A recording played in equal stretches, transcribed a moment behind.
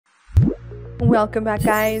Welcome back,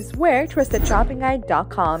 guys. We're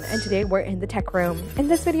TrustedShoppingGuide.com and today we're in the tech room. In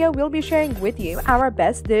this video, we'll be sharing with you our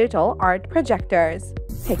best digital art projectors.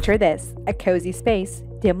 Picture this, a cozy space,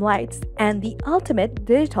 dim lights, and the ultimate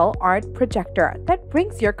digital art projector that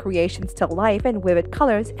brings your creations to life in vivid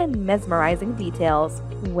colors and mesmerizing details.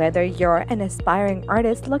 Whether you're an aspiring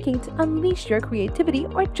artist looking to unleash your creativity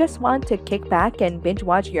or just want to kick back and binge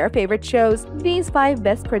watch your favorite shows, these 5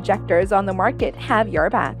 best projectors on the market have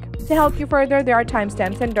your back. To help you further, there are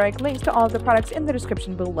timestamps and direct links to all the products in the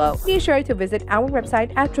description below. Be sure to visit our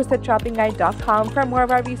website at TrustedShoppingGuide.com for more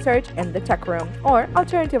of our research in the tech room, or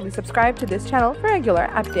alternatively subscribe to this channel for regular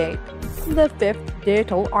updates. The 5th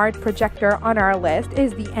digital art projector on our list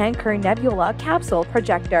is the Anker Nebula Capsule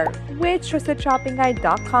projector, which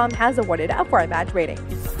TrustedShoppingGuide.com has awarded a 4-match rating.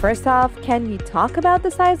 First off, can we talk about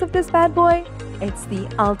the size of this bad boy? It's the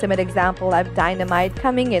ultimate example of dynamite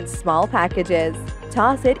coming in small packages.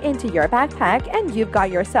 Toss it into your backpack and you've got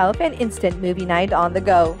yourself an instant movie night on the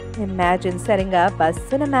go. Imagine setting up a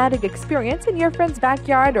cinematic experience in your friend's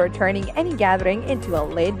backyard or turning any gathering into a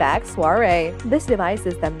laid-back soiree. This device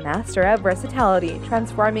is the master of versatility,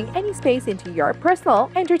 transforming any space into your personal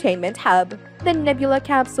entertainment hub. The Nebula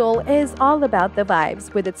Capsule is all about the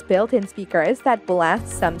vibes, with its built-in speakers that blast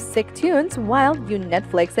some sick tunes while you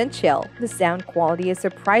Netflix and chill. The sound quality is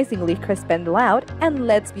surprisingly crisp and loud, and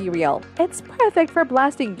let's be real, it's perfect for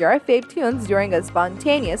blasting your fave tunes during a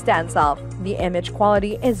spontaneous dance-off. The image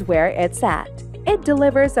quality is where it's at. It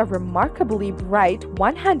delivers a remarkably bright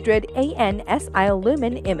 100 ANSI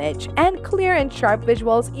lumen image and clear and sharp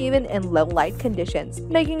visuals even in low-light conditions,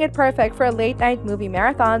 making it perfect for late-night movie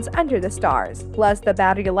marathons under the stars. Plus, the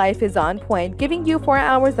battery life is on point, giving you 4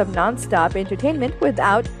 hours of non-stop entertainment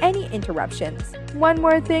without any interruptions. One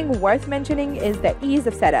more thing worth mentioning is the ease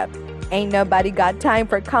of setup. Ain't nobody got time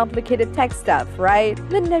for complicated tech stuff, right?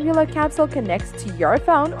 The Nebula Capsule connects to your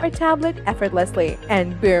phone or tablet effortlessly,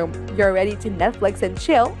 and boom, you're ready to Netflix and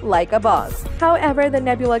chill like a boss. However, the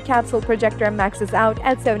Nebula Capsule projector maxes out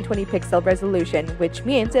at 720 pixel resolution, which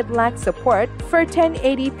means it lacks support for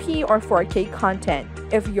 1080p or 4K content.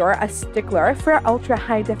 If you're a stickler for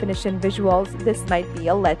ultra-high definition visuals, this might be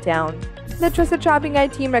a letdown. The Trusted Shopping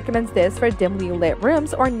Guide team recommends this for dimly lit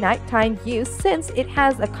rooms or nighttime use since it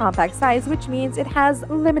has a compact size, which means it has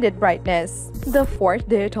limited brightness. The 4th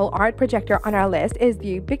digital art projector on our list is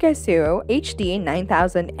the BIGASUO HD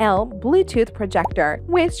 9000L Bluetooth projector,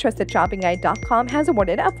 which TrustedShoppingGuide.com has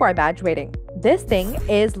awarded a 4-badge rating. This thing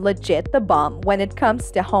is legit the bomb when it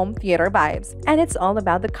comes to home theater vibes, and it's all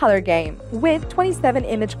about the color game. With 27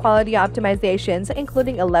 image quality optimizations,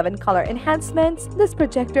 including 11 color enhancements, this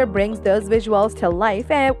projector brings those visuals to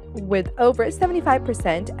life with over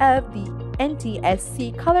 75% of the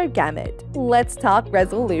NTSC color gamut. Let's talk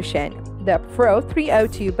resolution. The Pro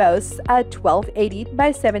 302 boasts a 1280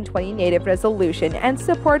 by 720 native resolution and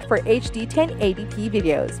support for HD 1080p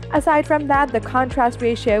videos. Aside from that, the contrast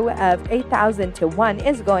ratio of 8000 to 1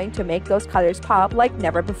 is going to make those colors pop like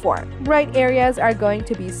never before. Bright areas are going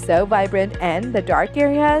to be so vibrant, and the dark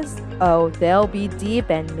areas, oh, they'll be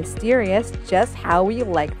deep and mysterious, just how we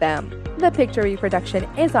like them. The picture reproduction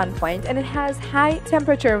is on point, and it has high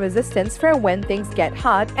temperature resistance for when things get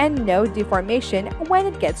hot and no deformation when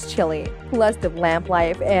it gets chilly. Plus, the lamp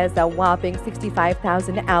life is a whopping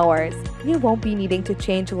 65,000 hours. You won't be needing to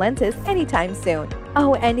change lenses anytime soon.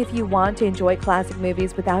 Oh, and if you want to enjoy classic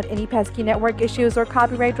movies without any pesky network issues or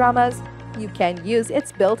copyright dramas, you can use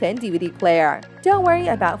its built-in DVD player. Don't worry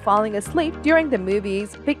about falling asleep during the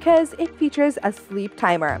movies because it features a sleep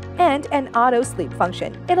timer and an auto sleep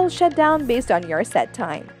function. It'll shut down based on your set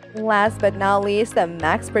time. Last but not least, the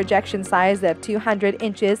max projection size of 200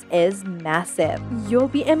 inches is massive. You'll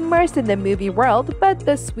be immersed in the movie world, but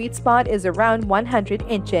the sweet spot is around 100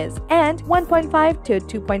 inches, and 1.5 to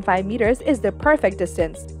 2.5 meters is the perfect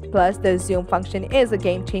distance. Plus, the zoom function is a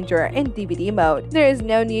game changer in DVD mode. There is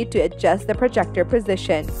no need to adjust the projector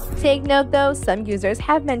position. Take note though, some users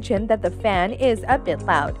have mentioned that the fan is a bit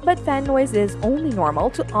loud, but fan noise is only normal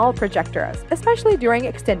to all projectors, especially during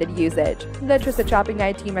extended usage. The Trusted Shopping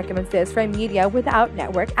Guide team recommends this for media without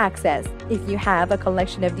network access. If you have a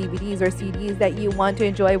collection of DVDs or CDs that you want to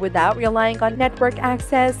enjoy without relying on network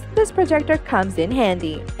access, this projector comes in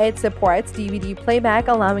handy. It supports DVD playback,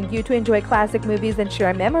 allowing you to enjoy classic movies and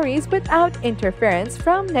share memories without interference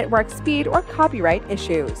from network speed or copyright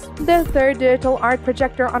issues. The 3rd digital art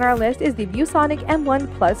projector on our list is the ViewSonic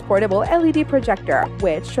M1 Plus portable LED projector,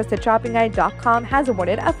 which TrustedShoppingGuide.com has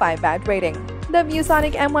awarded a 5-badge rating. The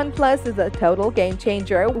ViewSonic M1 Plus is a total game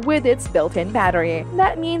changer with its built-in battery.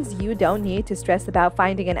 That means you don't need to stress about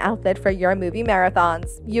finding an outlet for your movie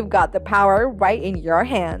marathons. You've got the power right in your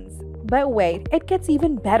hands. But wait, it gets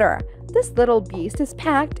even better. This little beast is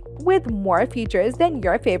packed with more features than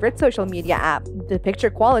your favorite social media app. The picture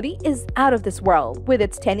quality is out of this world, with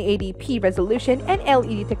its 1080p resolution and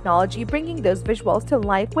LED technology bringing those visuals to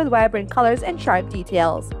life with vibrant colors and sharp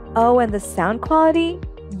details. Oh, and the sound quality?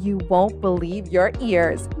 You won't believe your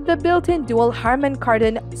ears. The built-in dual Harman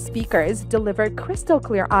Kardon speakers deliver crystal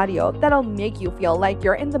clear audio that'll make you feel like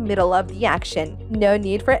you're in the middle of the action. No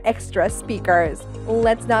need for extra speakers.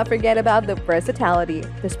 Let's not forget about the versatility.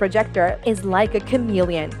 This projector is like a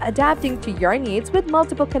chameleon, adapting to your needs with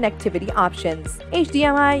multiple connectivity options.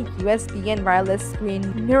 HDMI, USB, and wireless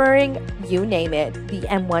screen mirroring, you name it. The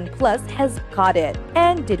M1 Plus has got it.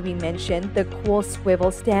 And did we mention the cool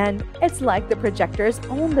swivel stand? It's like the projector's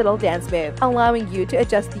own little dance move, allowing you to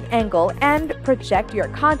adjust the angle and project your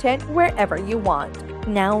content wherever you want.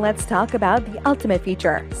 Now let's talk about the ultimate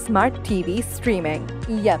feature, Smart TV streaming.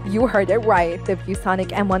 Yep, you heard it right. The ViewSonic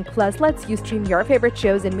M1 Plus lets you stream your favorite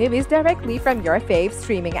shows and movies directly from your fave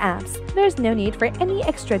streaming apps. There's no need for any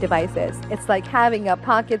extra devices. It's like having a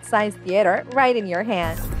pocket-sized theater right in your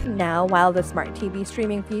hand. Now, while the Smart TV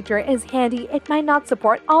streaming feature is handy, it might not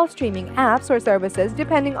support all streaming apps or services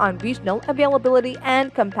depending on regional availability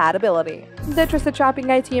and compatibility. The Trusted Shopping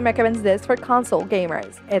Guide team recommends this for console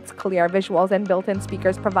gamers. Its clear visuals and built-in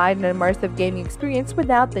speakers provide an immersive gaming experience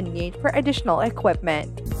without the need for additional equipment.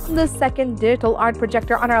 The second digital art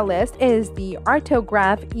projector on our list is the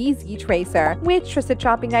Artograph EZ Tracer, which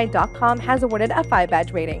TrustedShoppingGuide.com has awarded a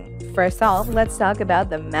 5-badge rating. First off, let's talk about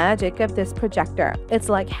the magic of this projector. It's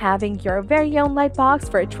like having your very own light box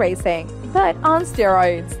for tracing, but on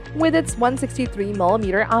steroids. With its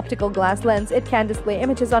 163mm optical glass lens, it can display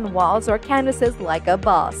images on walls or canvases like a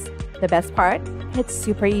boss. The best part? It's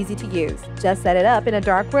super easy to use. Just set it up in a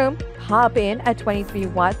dark room, pop in a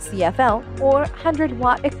 23-watt CFL or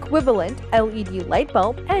 100-watt equivalent LED light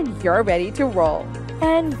bulb, and you're ready to roll.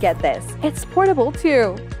 And get this, it's portable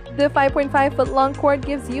too. The 5.5-foot-long cord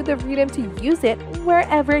gives you the freedom to use it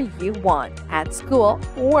wherever you want, at school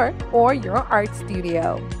or your art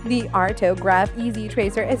studio. The Artograph EZ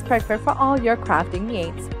Tracer is perfect for all your crafting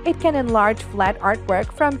needs. It can enlarge flat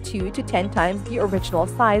artwork from 2 to 10 times the original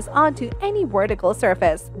size onto any vertical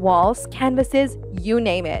surface, walls, canvases, you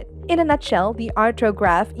name it. In a nutshell, the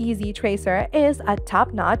Artograph EZ Tracer is a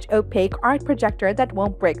top-notch opaque art projector that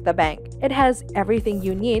won't break the bank. It has everything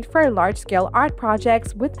you need for large-scale art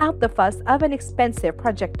projects without the fuss of an expensive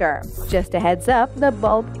projector. Just a heads up, the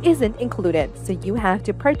bulb isn't included, so you have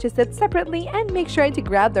to purchase it separately and make sure to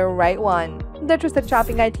grab the right one. The Trusted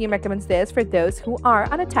Shopping Guide team recommends this for those who are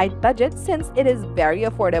on a tight budget since it is very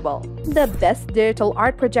affordable. The best digital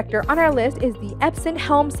art projector on our list is the Epson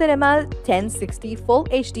Home Cinema 1060 Full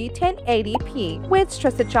HD 1080p, which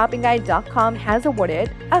TrustedShoppingGuide.com has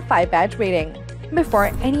awarded a 5-badge rating. Before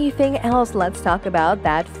anything else, let's talk about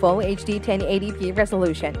that Full HD 1080p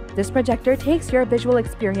resolution. This projector takes your visual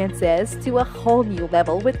experiences to a whole new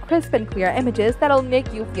level with crisp and clear images that'll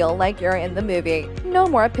make you feel like you're in the movie. No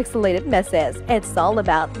more pixelated messes. It's all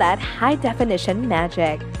about that high-definition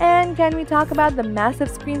magic. And can we talk about the massive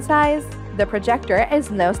screen size? The projector is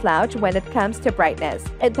no slouch when it comes to brightness.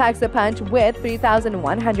 It packs a punch with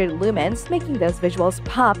 3,100 lumens, making those visuals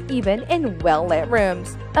pop even in well-lit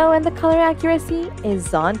rooms. Oh, and the color accuracy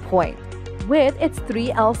is on point. With its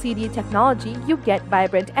 3 LCD technology, you get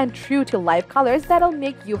vibrant and true-to-life colors that'll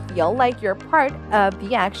make you feel like you're part of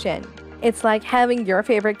the action. It's like having your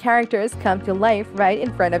favorite characters come to life right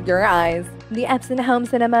in front of your eyes. The Epson Home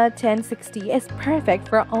Cinema 1060 is perfect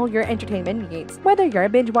for all your entertainment needs. Whether you're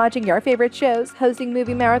binge-watching your favorite shows, hosting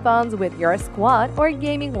movie marathons with your squad, or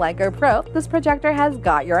gaming like a pro, this projector has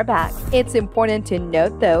got your back. It's important to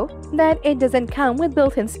note, though, that it doesn't come with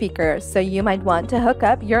built-in speakers, so you might want to hook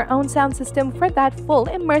up your own sound system for that full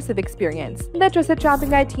immersive experience. The Trusted Shopping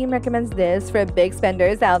Guide team recommends this for big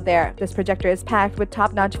spenders out there. This projector is packed with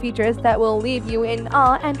top-notch features that will leave you in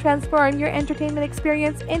awe and transform your entertainment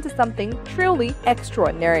experience into something truly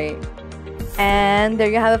extraordinary. And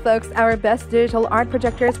there you have it, folks, our best digital art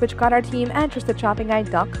projectors, which got our team at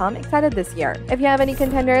TrustedShoppingGuide.com excited this year. If you have any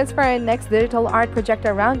contenders for our next digital art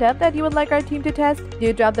projector roundup that you would like our team to test,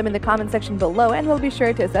 do drop them in the comment section below and we'll be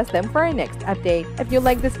sure to assess them for our next update. If you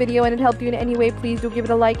liked this video and it helped you in any way, please do give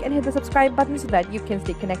it a like and hit the subscribe button so that you can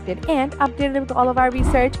stay connected and updated with all of our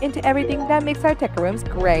research into everything that makes our tech rooms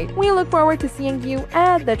great. We look forward to seeing you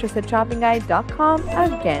at the TrustedShoppingGuide.com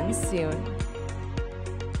again soon.